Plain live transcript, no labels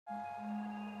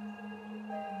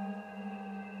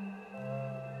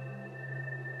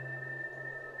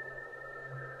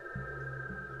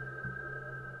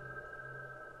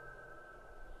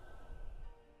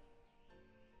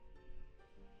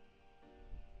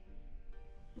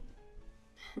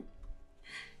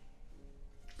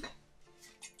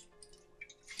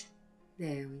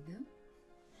There we go.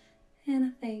 And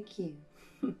a thank you.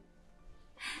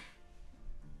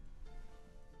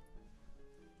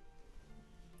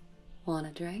 Want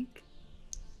a drink?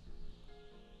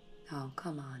 Oh,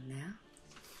 come on now.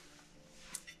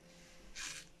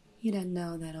 You don't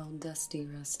know that old dusty,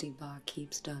 rusty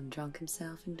barkeep's done drunk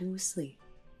himself into his sleep.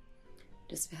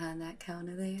 Just behind that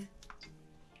counter there.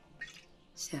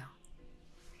 So,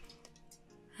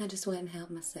 I just went and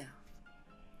helped myself.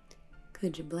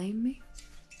 Could you blame me?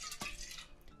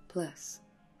 Plus,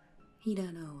 he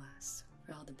done owe us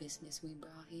for all the business we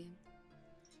brought him.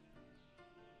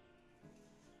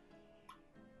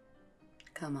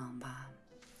 Come on, Bob.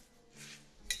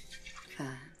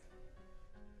 Fine.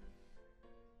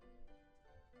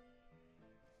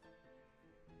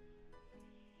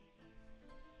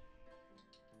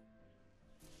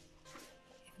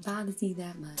 If it bothers you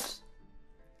that much,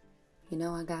 you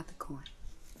know I got the coin.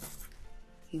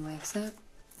 He wakes up,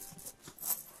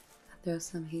 I throw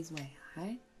some his way,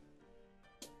 alright?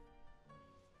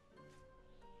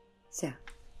 So,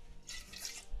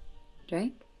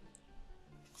 drink?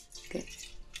 Good.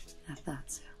 I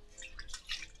thought so.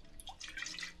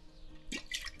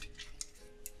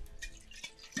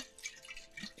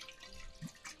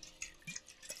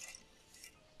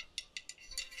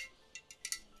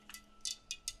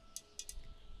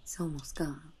 It's almost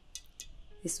gone.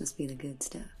 This must be the good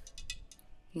stuff.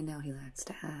 You know he likes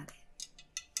to hide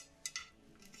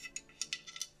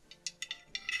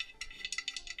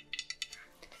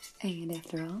it. And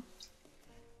after all,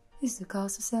 this is a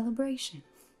cause for celebration.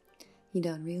 You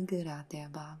done real good out there,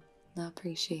 Bob. I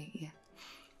appreciate you.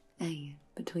 And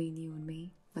between you and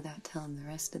me, without telling the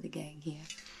rest of the gang here,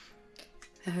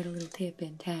 I heard a little tip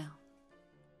in town.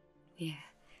 Yeah,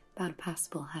 about a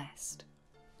possible heist.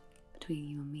 Between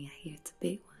you and me, I hear it's a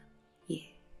big one. Yeah.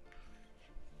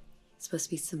 It's supposed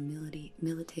to be some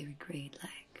military grade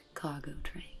like cargo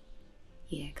train.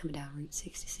 Yeah, coming down Route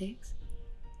 66.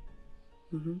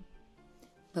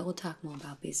 But we'll talk more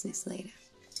about business later.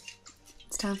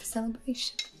 It's time for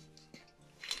celebration.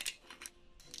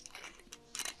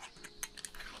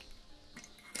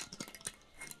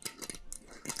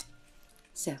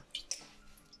 So,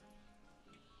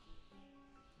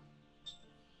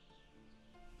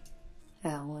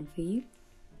 one for you.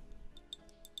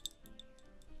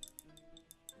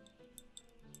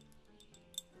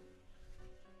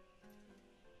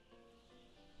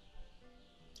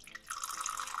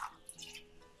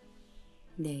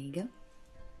 There you go.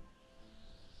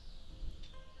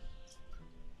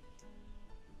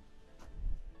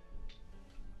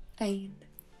 And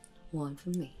one for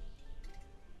me.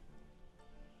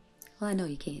 Well, I know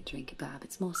you can't drink it, Bob.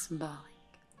 It's more symbolic.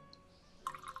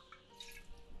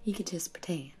 You could just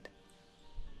pretend.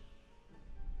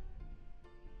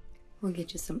 We'll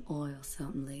get you some oil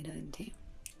something later in town.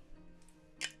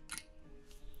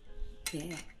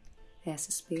 Yeah, that's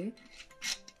the spirit.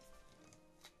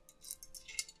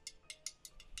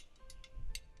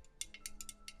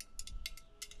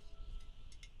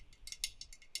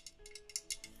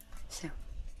 So,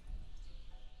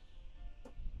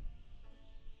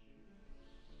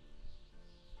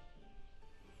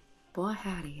 boy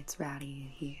howdy, it's rowdy in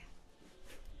here.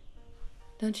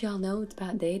 Don't y'all know it's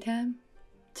about daytime?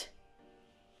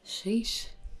 Sheesh.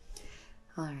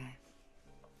 Alright.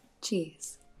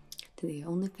 Cheers to the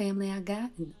only family I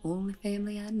got and the only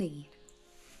family I need.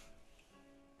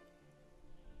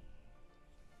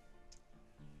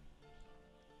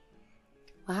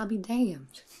 Well, I'll be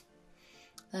damned.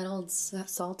 That old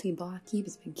salty barkeep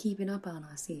has been keeping up on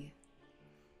us here.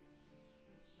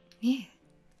 Yeah.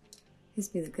 This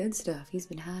be the good stuff. He's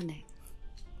been hiding.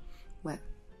 Well,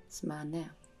 it's mine now.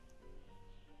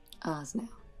 Ours now.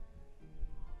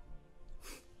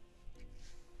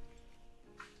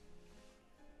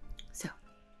 So,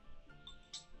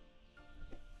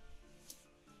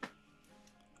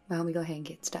 why don't we go ahead and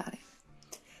get started?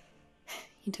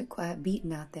 You took quite a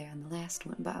beating out there on the last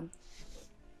one, Bob.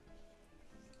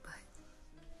 But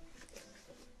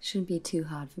shouldn't be too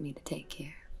hard for me to take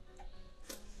care.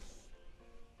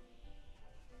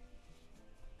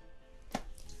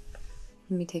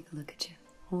 Let me take a look at you.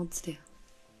 Hold still.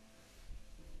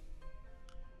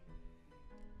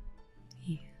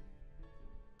 Yeah.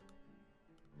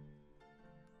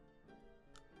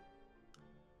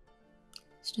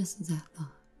 It's just as I thought.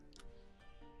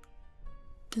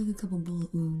 Took a couple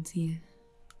bullet wounds here.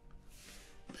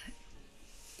 But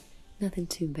nothing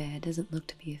too bad. Doesn't look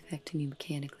to be affecting you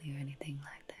mechanically or anything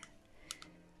like that.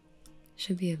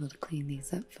 Should be able to clean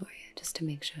these up for you just to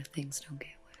make sure things don't get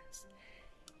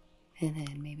And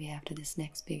then maybe after this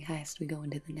next big heist, we go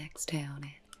into the next town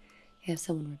and Have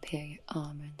someone repair your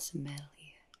armor and some metal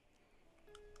here.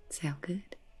 Sound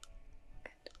good?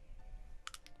 Good.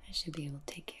 I should be able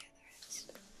to take care of the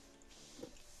rest.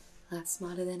 A lot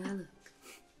smarter than I look.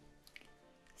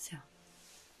 So,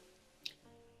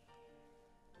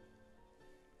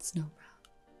 it's no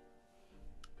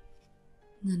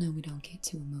problem. I know we don't get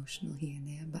too emotional here and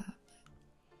there, Bob,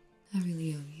 but I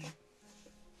really owe you.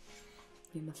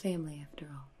 You're my family after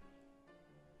all.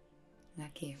 And I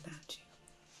care about you.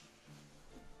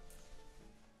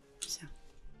 So,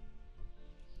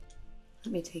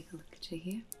 let me take a look at you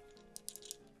here.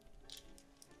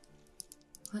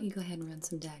 Why don't you go ahead and run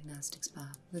some diagnostics,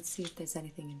 Bob? Let's see if there's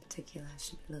anything in particular I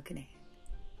should be looking at.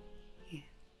 Yeah.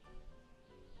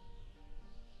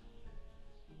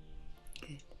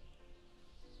 Good.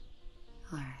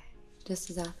 Alright, just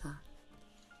as I thought.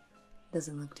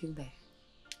 Doesn't look too bad.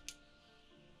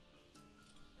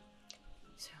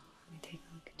 So, let me take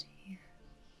a look at you here.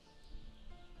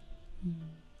 Yeah.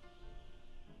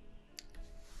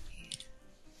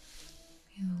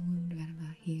 We have a wound right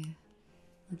about here.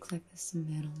 Looks like there's some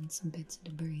metal and some bits of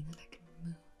debris that I can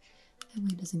remove. That way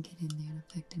it doesn't get in there and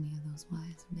affect any of those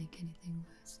wires and make anything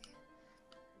worse here.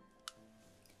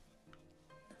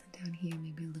 Nothing down here,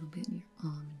 maybe a little bit in your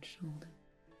arm and shoulder.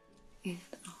 And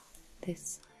on this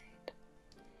side,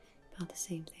 about the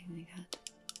same thing. We got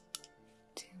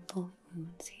 2 bullet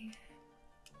wounds here.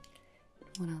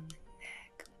 And 1 on the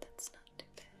neck, but that's not too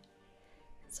bad.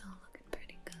 It's all looking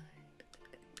pretty good.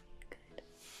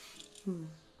 Good.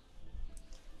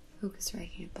 Focus right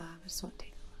here, Bob. I just want to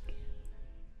take a look here.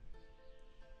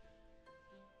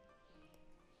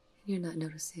 You're not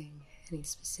noticing any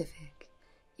specific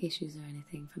issues or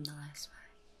anything from the last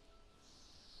fight?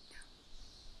 No.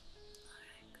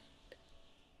 Alright, good.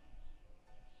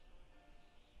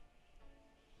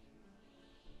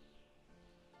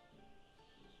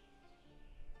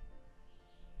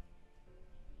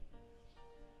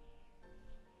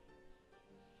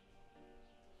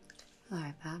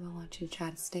 Alright, Bob, I want you to try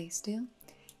to stay still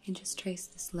and just trace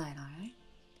this light, alright?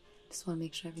 Just want to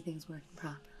make sure everything's working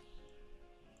properly.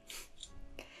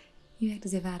 You act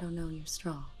as if I don't know you're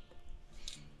strong.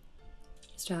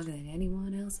 You're stronger than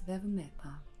anyone else I've ever met,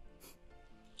 Bob.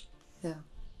 So,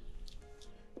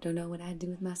 don't know what I'd do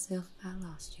with myself if I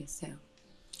lost you, so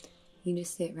you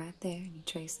just sit right there and you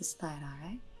trace this light,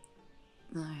 alright?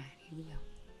 Alright, here we go.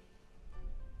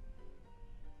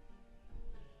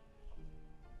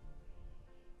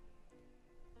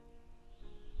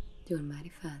 Doing mighty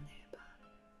fine there, Bob.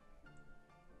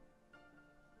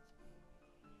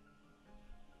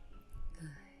 Good.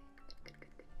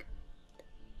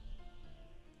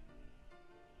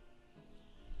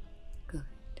 Good.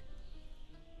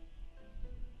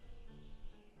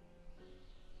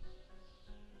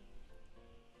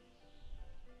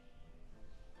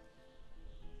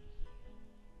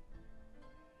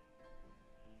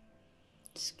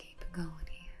 Just keep it going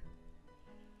here.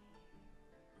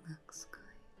 Looks good.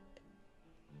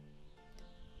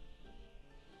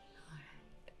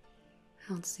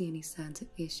 I don't see any signs of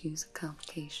issues or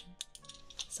complications,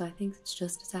 so I think it's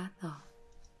just as I thought.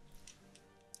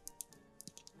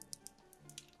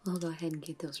 We'll go ahead and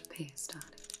get those repairs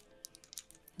started,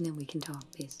 and then we can talk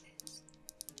business.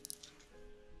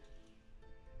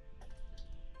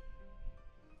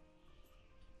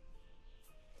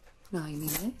 No, you mean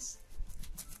this?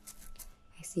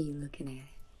 I see you looking at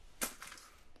it.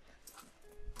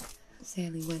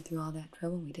 Sadly, went through all that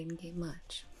trouble and we didn't get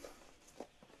much.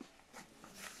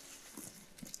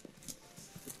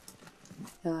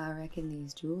 Though I reckon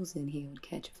these jewels in here would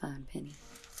catch a fine penny.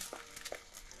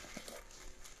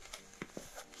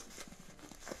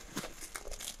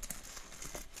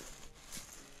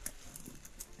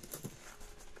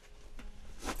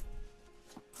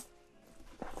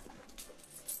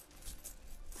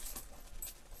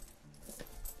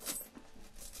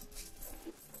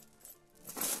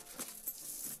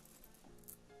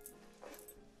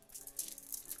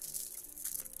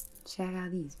 Check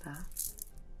out these, Bob.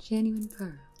 Genuine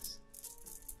pearls.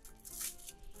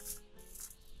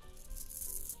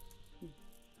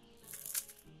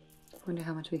 Wonder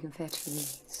how much we can fetch for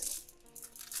these.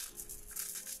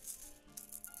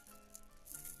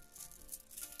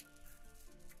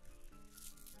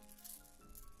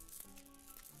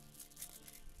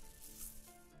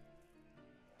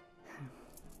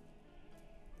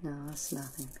 No, that's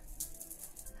nothing.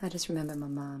 I just remember my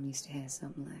mom used to have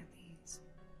something like these.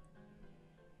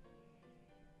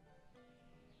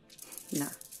 Nah,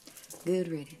 good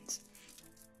riddance.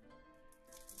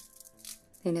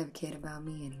 They never cared about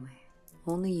me anyway.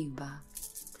 Only you, Bob.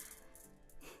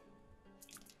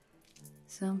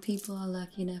 So, Some people are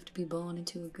lucky enough to be born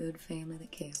into a good family that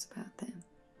cares about them.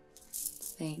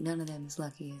 Ain't none of them as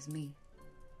lucky as me.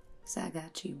 So I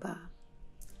got you, Bob.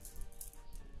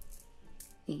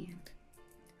 And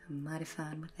I'm mighty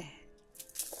fine with that.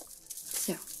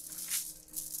 So,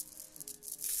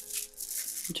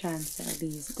 I'm trying to sell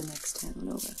these at the next town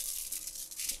over.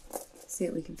 See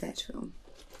what we can fetch for them.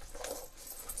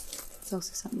 There's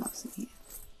also something else in here.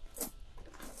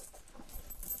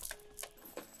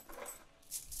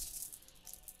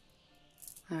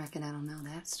 I reckon I don't know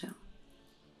that stone.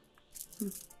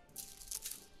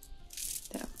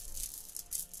 So,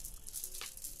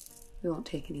 we won't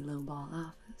take any lowball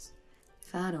offers.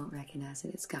 If I don't recognize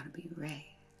it, it's gotta be rare.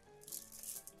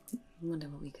 I wonder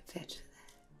what we could fetch for that.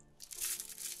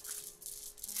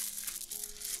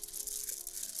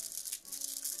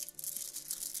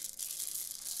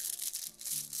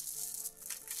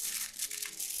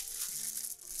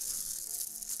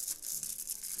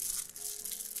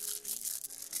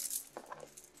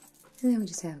 And then we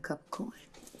just have a couple coins.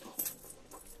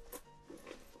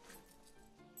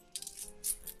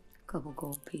 A couple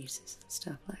gold pieces and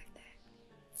stuff like that.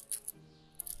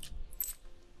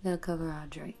 That'll cover our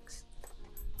drinks.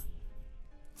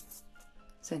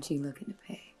 Since you're looking to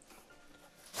pay.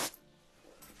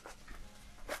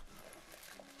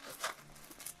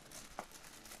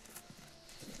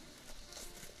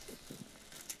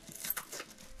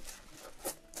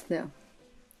 So,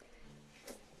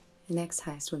 the next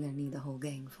heist we're gonna need the whole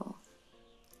gang for.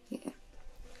 Yeah.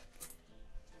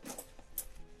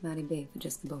 Mighty big for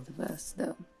just the both of us,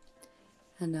 though.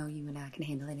 I know you and I can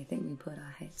handle anything we put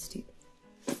our heads to.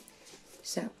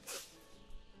 So,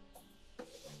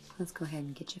 let's go ahead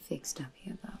and get you fixed up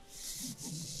here, Bob.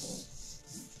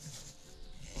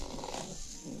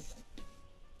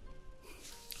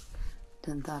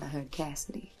 Done thought I heard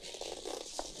Cassidy.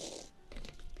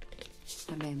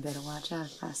 That man better watch out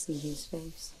if I see his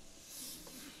face.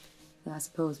 Though I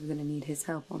suppose we're gonna need his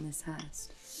help on this heist.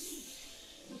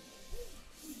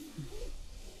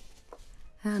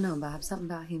 I don't know, Bob. Something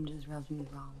about him just rubs me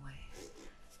the wrong way.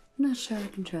 I'm not sure I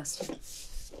can trust him.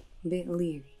 A bit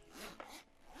leery.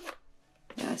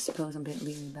 I suppose I'm a bit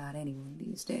leery about anyone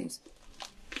these days.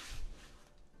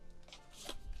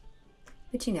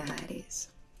 But you know how it is.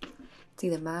 It's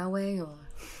either my way or...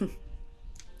 well,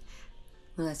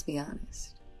 let's be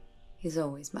honest. It's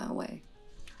always my way.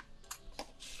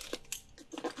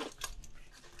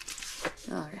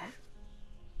 Alright.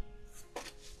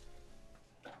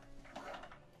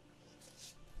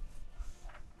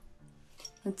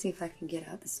 Let's see if I can get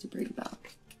out this debris, Bob.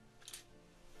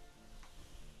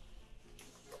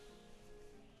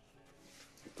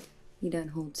 You done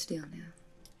hold still now.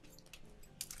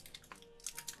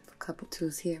 A couple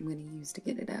tools here I'm going to use to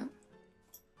get it out.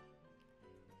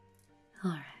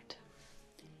 Alright.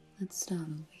 Let's start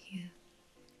over here.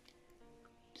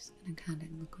 Just going to kind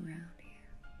of look around here.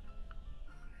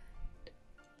 Alright.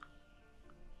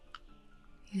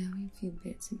 Yeah, we have a few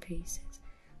bits and pieces.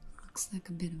 Looks like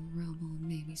a bit of rubble and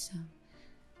maybe some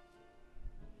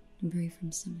debris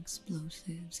from some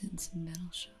explosives and some metal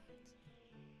shards.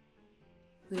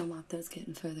 We don't want those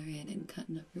getting further in and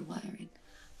cutting up your wiring.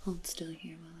 Hold still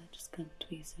here while I just cut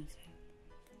tweezers in.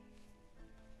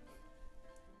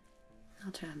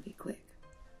 I'll try and be quick.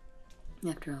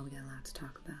 After all, we got a lot to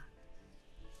talk about.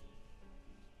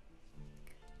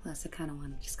 Plus, I kind of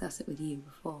want to discuss it with you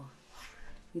before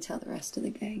we tell the rest of the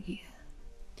gang here.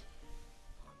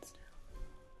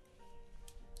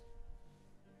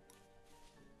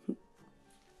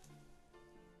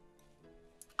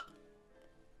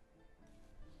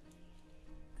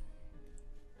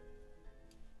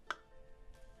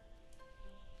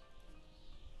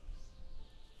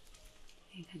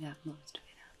 I got most of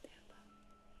it out there, but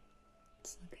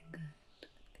it's looking good.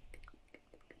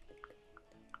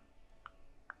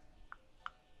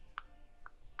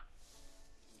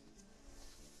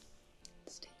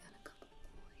 Let's take out a couple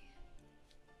more here.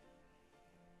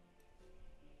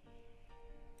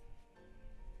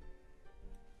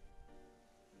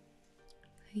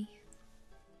 Hey.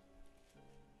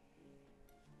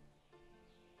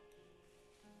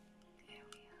 There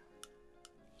we are.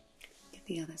 Get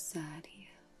the other side here.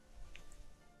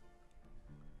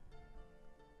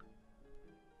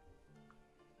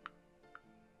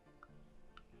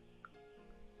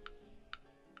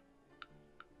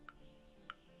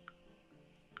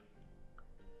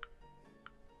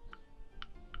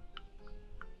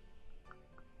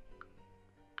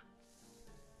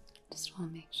 Just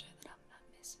want to make sure that I'm not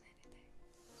missing anything.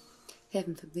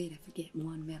 Heaven forbid I forget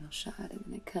one metal shard and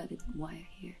then I cut a wire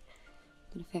here.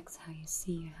 It affects how you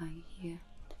see or how you hear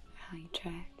or how you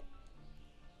track.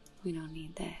 We don't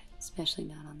need that, especially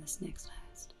not on this next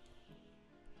heist.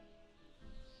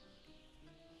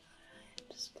 Alright,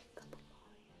 just get a couple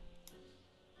more here.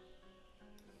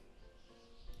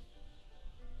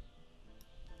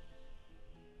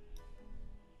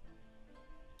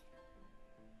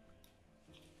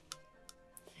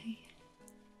 Hey.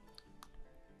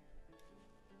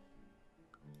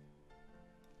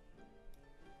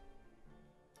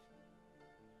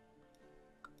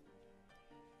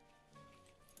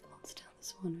 Hold still,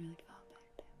 this one really far back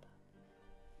there, but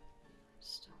I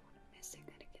just don't want to miss it.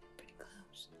 Gotta get it pretty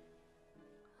close.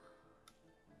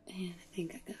 And I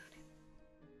think I got it.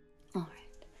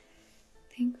 Alright. I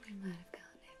think we might have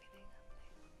gotten everything up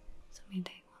there. So let me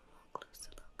take one more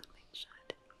closer look and make sure I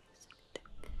didn't miss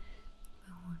anything.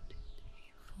 About 1, 2,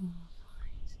 3, 4,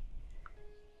 5, 6,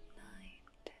 9,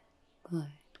 10.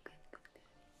 Good, good, good,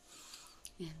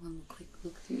 good. And one more quick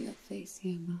look through your face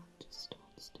here, Bob. Just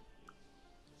hold still.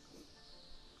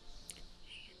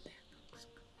 And that looks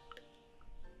good.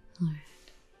 Alright.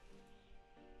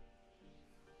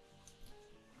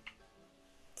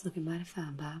 It's looking mighty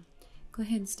fine, Bob. Go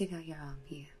ahead and stick out your arm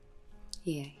here.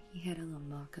 Yeah, you had a little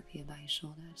mark up here by your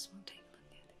shoulder. I just want to take a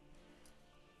look at it.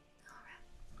 Alright.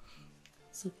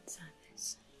 Let's look inside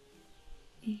this.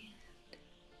 And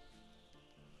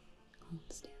hold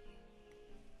still here.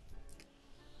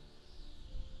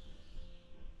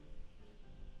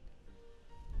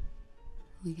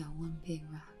 We got one big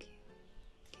rock here.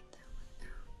 Get that one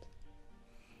out.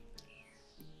 And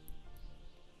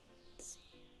let's see.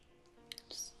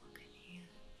 Just look in here.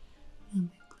 A little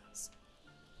bit closer.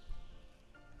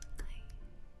 Okay.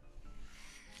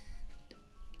 And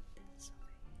get this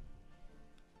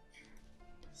over here.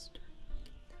 And just try to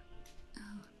get that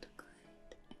out.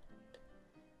 Good.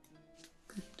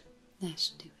 Good. That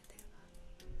should do it there.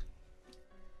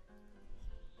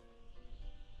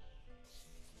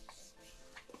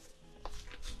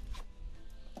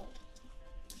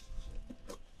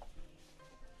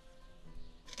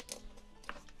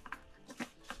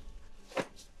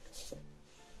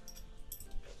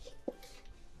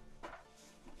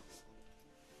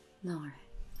 Alright,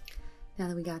 now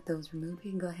that we got those removed, we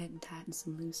can go ahead and tighten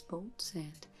some loose bolts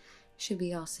and should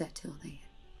be all set till then.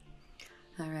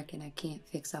 I reckon I can't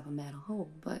fix up a metal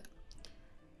hole, but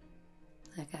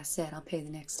like I said, I'll pay the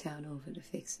next town over to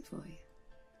fix it for you.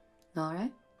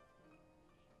 Alright?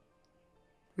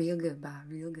 Real good, Bob,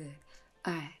 real good.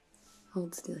 Alright,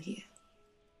 hold still here.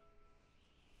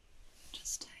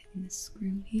 Just tighten this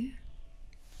screw here.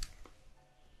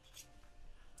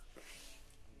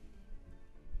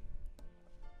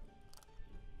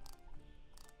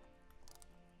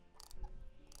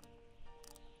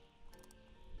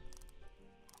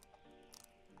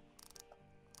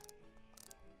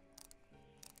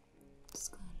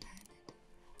 Just gonna tighten it.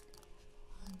 1,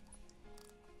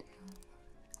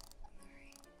 2,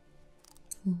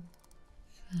 3, 4,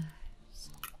 5, 6,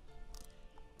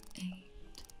 8,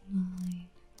 9,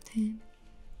 10.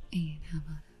 And how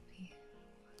about up here?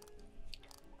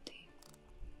 1, 2,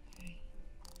 3,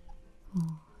 4,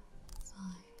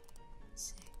 5,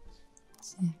 6,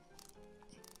 7,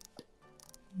 8,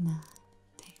 9,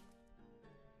 10.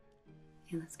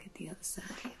 And let's get the other side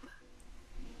here.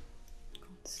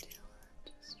 Hold still.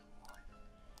 Just 1,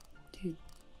 2,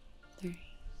 3,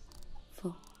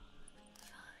 4, 5,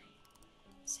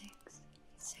 6,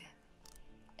 7,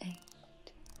 8, 9,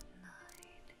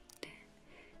 10.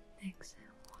 Next,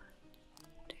 1,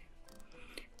 2,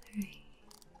 3,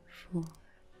 4, 5,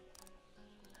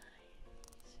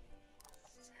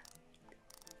 6,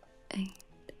 7, 8,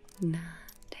 9,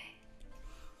 10.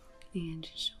 And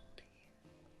your shoulder here.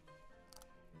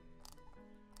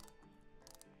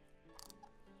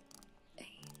 8,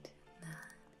 9,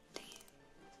 10.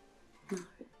 Alright.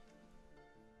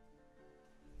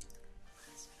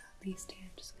 Last but not least here,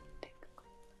 I'm just going to take a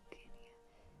quick look in here.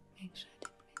 Make sure I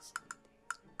didn't miss anything.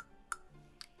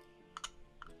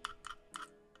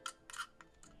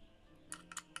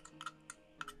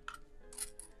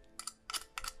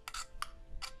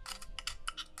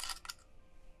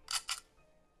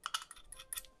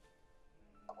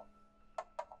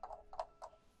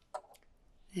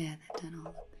 Yeah, that done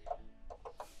all look good.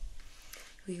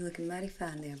 Well, you're looking mighty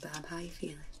fine there, Bob. How you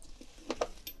feeling?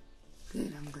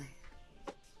 Good, I'm glad.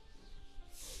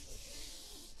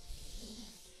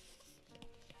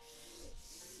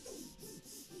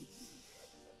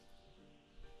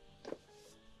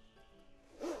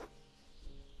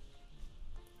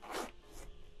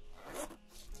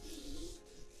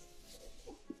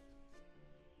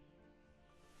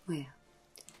 Well,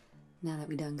 now that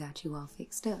we done got you all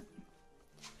fixed up,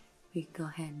 we can go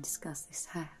ahead and discuss this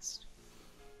heist.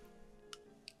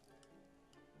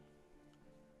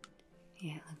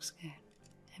 Yeah, it looks good.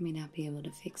 I may not be able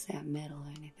to fix that metal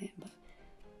or anything, but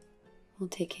we'll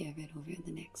take care of it over in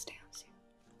the next house.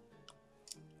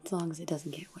 As long as it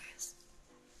doesn't get worse.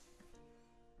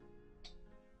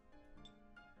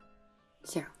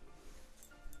 So,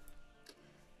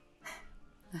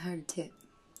 I heard a tip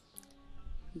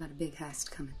about a big heist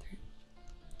coming through.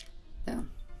 Though,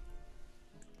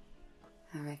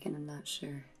 I reckon I'm not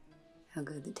sure how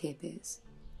good the tip is.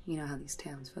 You know how these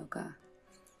townsfolk are.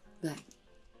 But,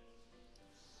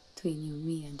 between you and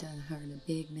me, I done heard a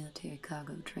big military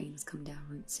cargo train is coming down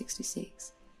Route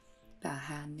 66 about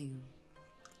high noon.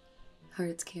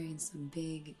 Heard it's carrying some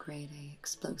big grade A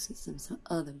explosives and some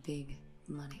other big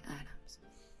money items.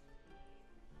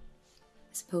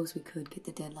 I suppose we could get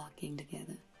the deadlock gang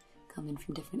together, come in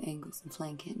from different angles and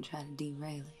flank it and try to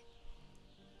derail it.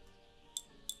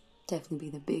 Definitely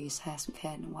be the biggest heist we've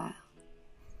had in a while.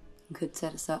 And could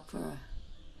set us up for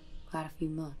quite a few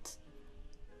months.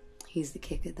 He's the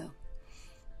kicker, though.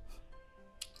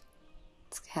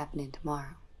 It's happening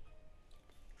tomorrow.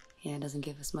 Yeah, it doesn't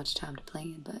give us much time to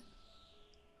plan, but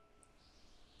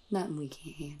nothing we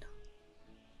can't handle.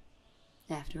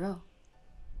 After all,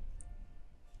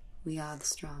 we are the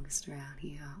strongest around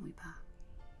here, aren't we, Bob?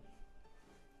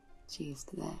 Cheers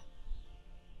to that.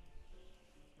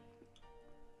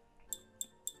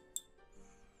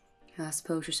 I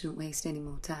suppose you shouldn't waste any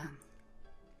more time.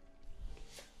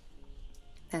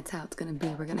 That's how it's gonna be.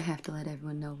 We're gonna have to let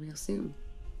everyone know real soon.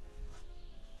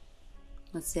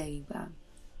 What say you, Bob?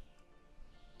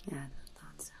 Yeah, I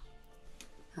thought so.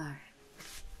 Alright.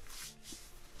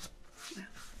 Well,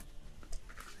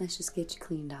 let's just get you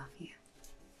cleaned off here.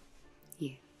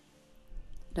 Yeah.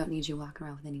 Don't need you walking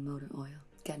around with any motor oil.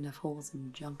 Got enough holes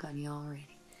and junk on you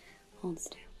already. Hold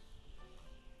still.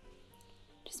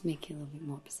 Just make you a little bit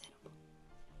more presentable.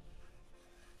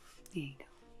 There you go.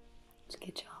 Just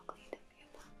get you all cleaned up here,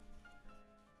 Bob.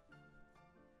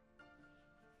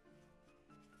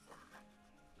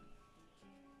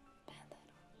 Pat that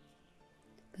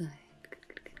on. Good.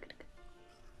 Good.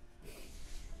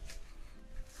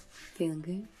 Feeling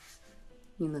good?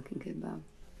 You looking good, Bob.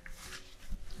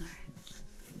 Alright.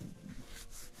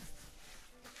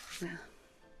 Well,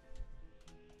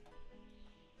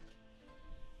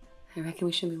 I reckon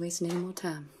we shouldn't be wasting any more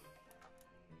time.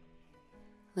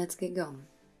 Let's get going.